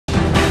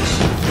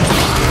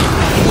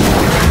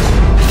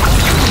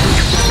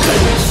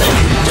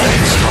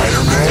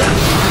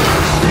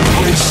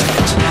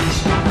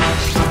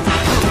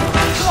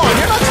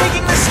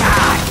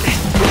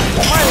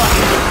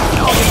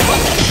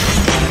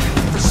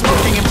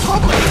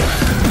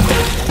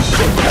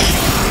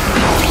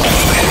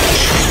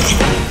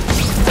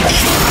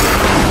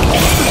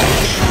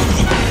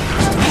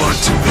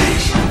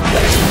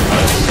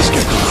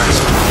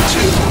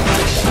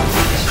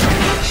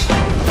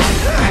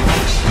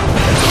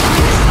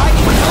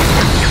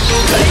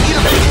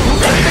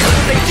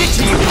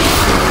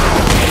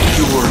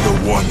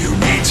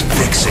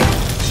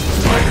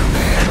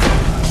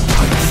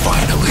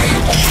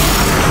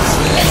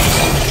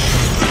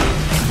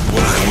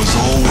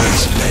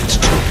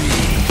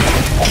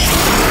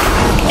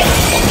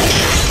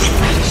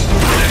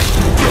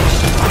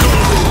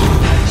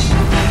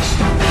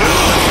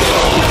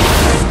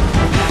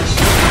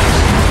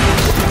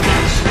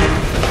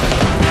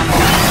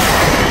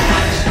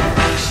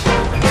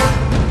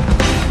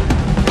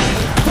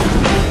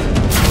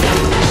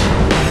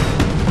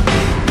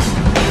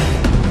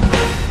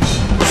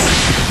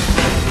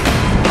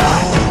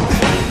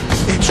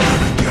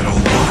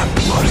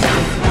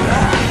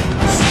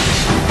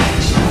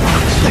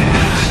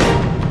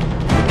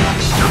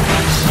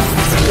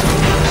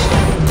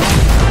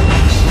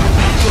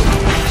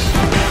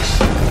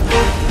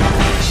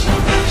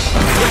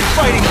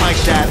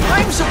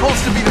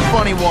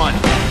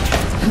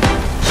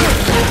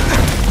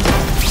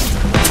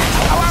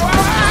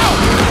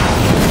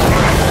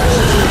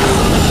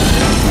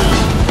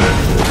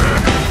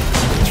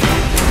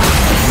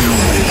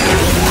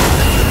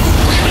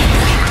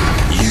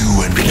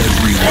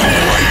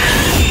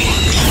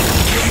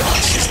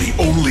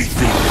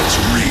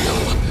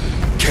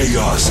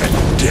chaos and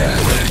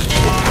death.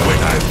 When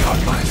I've got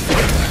my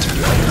family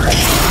together,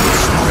 we'll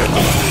spread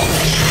the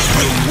news.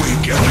 We'll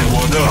wake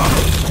everyone up.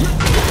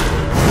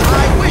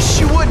 I wish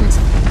you wouldn't.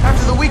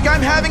 After the week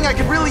I'm having, I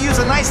could really use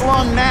a nice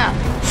long nap.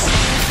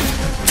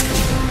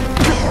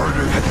 The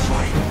harder you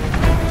fight,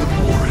 the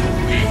more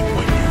it'll mean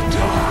when you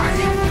die.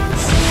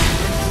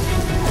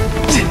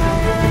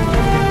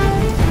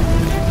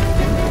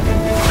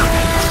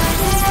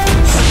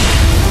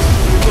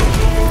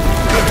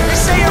 They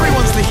say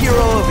everyone's the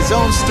hero of his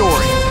own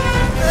story.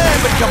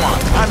 But come on,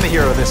 I'm the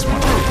hero of this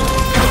one.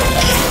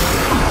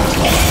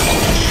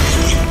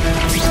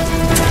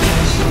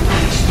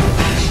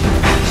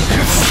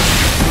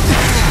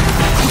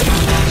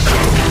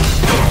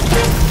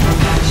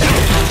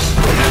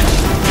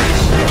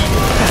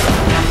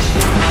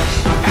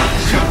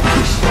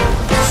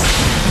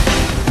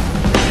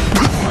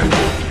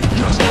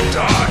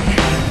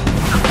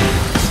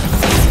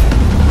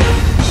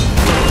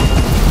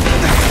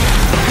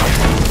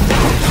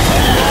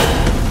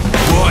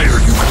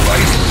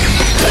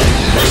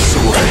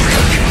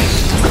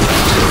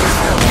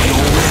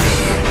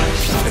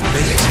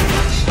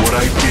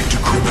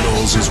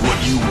 Is what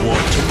you want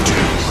to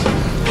do.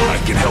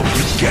 I can help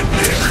you get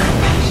there.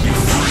 You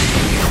free,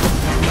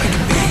 like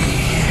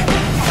me.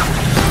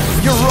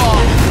 You're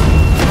wrong.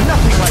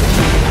 Nothing like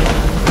me.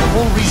 The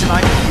whole reason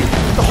I'm here,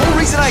 the whole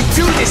reason I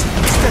do this,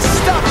 is to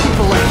stop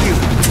people like you.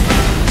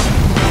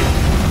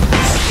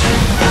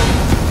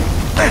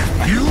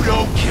 You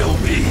don't kill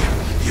me.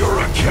 You're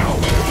a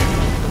coward.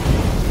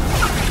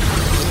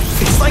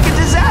 It's like a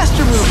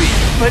disaster movie,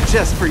 but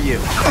just for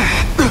you.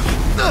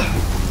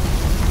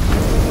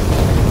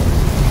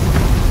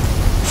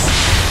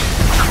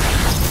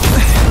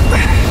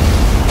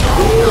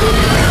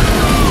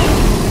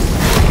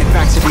 Get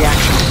back to the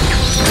action.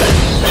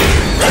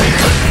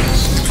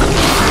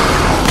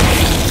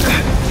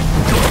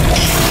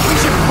 We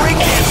should break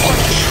dance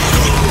like this.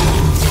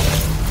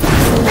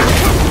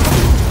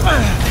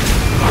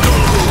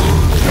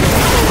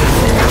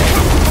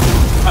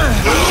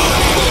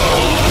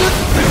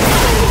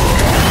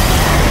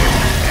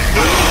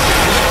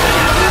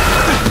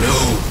 No,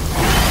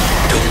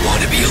 don't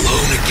want to be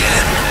alone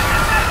again.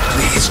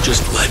 Please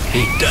just let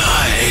me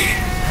die.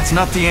 That's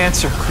not the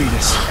answer,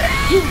 Cletus.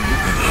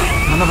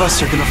 None of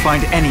us are gonna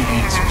find any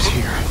answers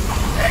here.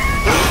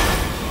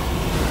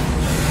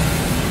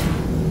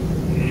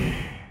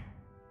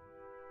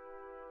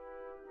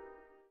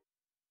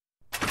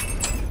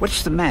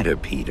 What's the matter,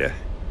 Peter?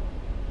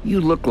 You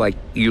look like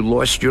you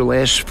lost your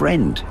last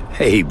friend.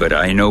 Hey, but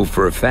I know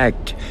for a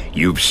fact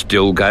you've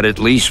still got at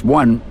least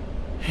one.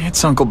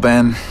 It's Uncle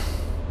Ben.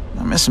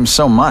 I miss him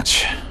so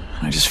much.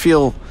 I just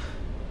feel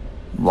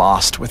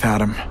lost without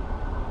him.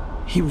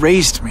 He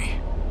raised me.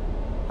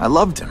 I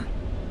loved him.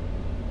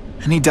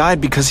 And he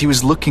died because he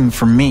was looking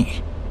for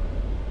me.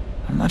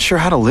 I'm not sure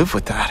how to live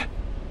with that.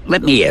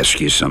 Let me ask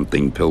you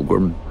something,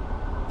 Pilgrim.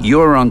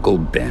 Your Uncle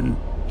Ben,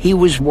 he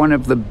was one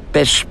of the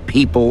best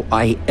people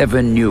I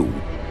ever knew.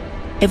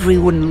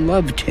 Everyone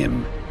loved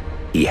him.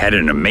 He had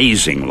an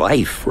amazing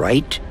life,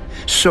 right?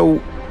 So,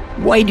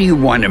 why do you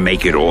want to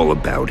make it all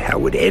about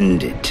how it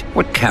ended?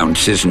 What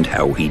counts isn't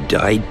how he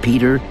died,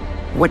 Peter.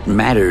 What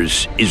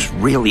matters is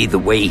really the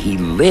way he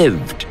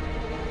lived.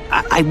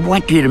 I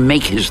want you to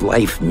make his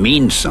life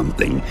mean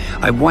something.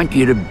 I want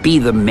you to be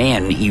the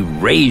man he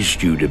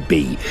raised you to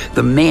be.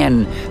 The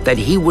man that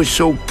he was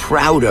so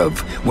proud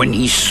of when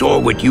he saw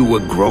what you were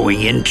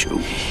growing into.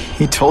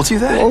 He told you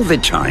that? All the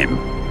time.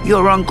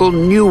 Your uncle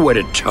knew what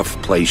a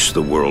tough place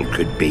the world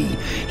could be.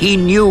 He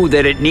knew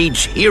that it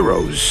needs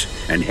heroes.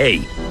 And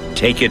hey,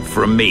 take it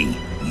from me,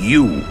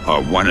 you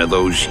are one of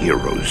those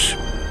heroes.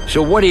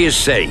 So what do you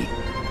say?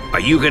 Are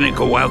you gonna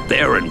go out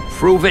there and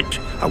prove it?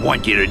 I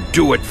want you to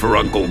do it for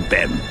Uncle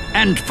Ben,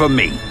 and for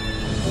me.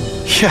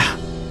 Yeah.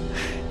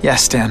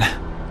 Yes, Stan.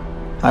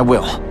 I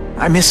will.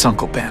 I miss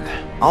Uncle Ben.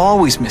 I'll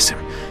always miss him.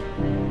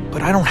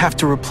 But I don't have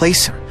to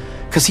replace him,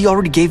 because he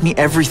already gave me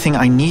everything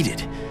I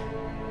needed.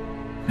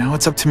 Now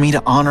it's up to me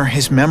to honor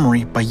his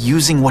memory by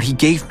using what he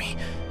gave me,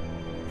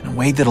 in a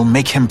way that'll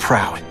make him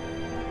proud.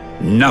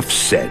 Nuff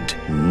said.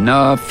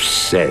 Nuff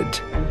said.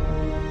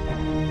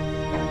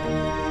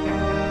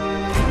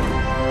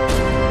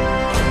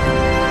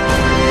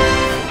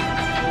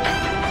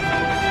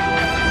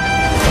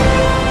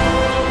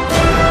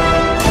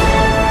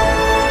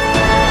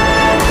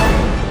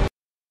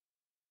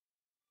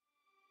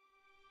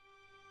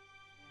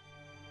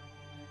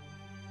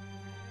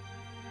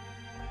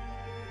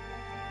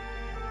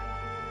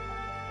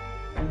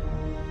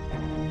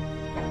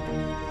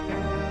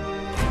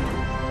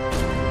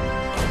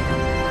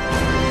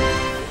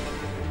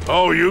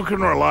 Oh, you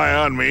can rely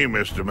on me,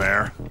 Mr.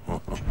 Mayor.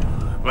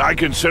 I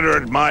consider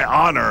it my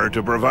honor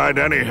to provide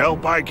any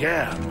help I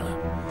can.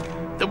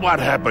 What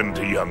happened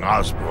to young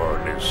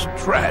Osborn is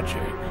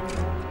tragic,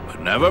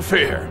 but never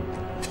fear.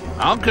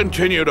 I'll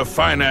continue to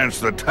finance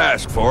the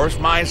task force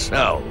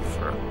myself.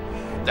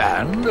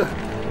 And,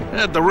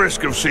 at the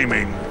risk of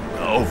seeming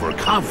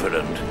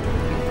overconfident,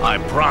 I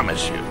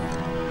promise you,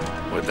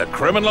 With the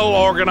criminal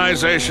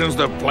organizations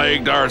that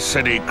plagued our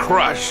city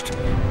crushed,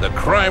 the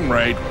crime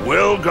rate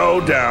will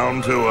go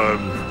down to a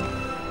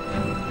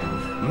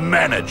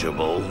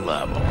manageable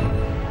level.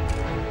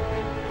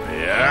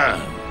 Yeah,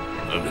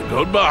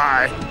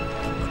 goodbye.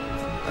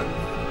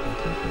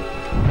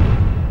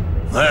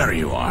 There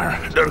you are.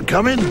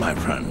 Come in, my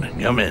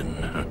friend. Come in.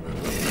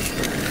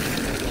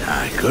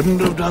 I couldn't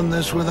have done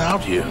this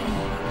without you.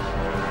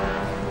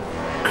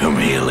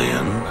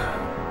 Chameleon.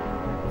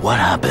 What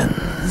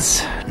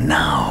happens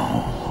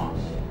now?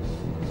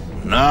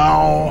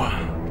 Now,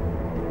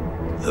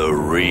 the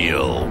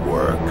real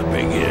work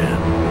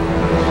begins.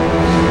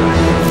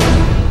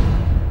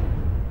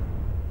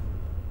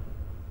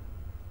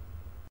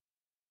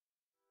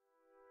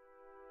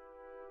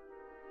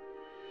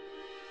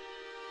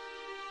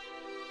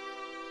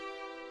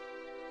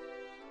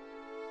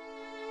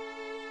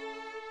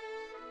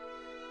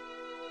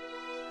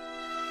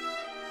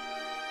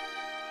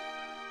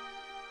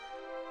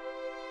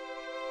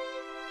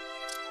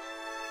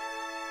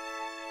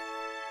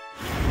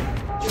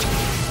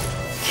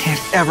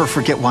 Can't ever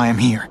forget why I'm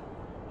here.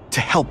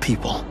 To help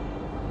people.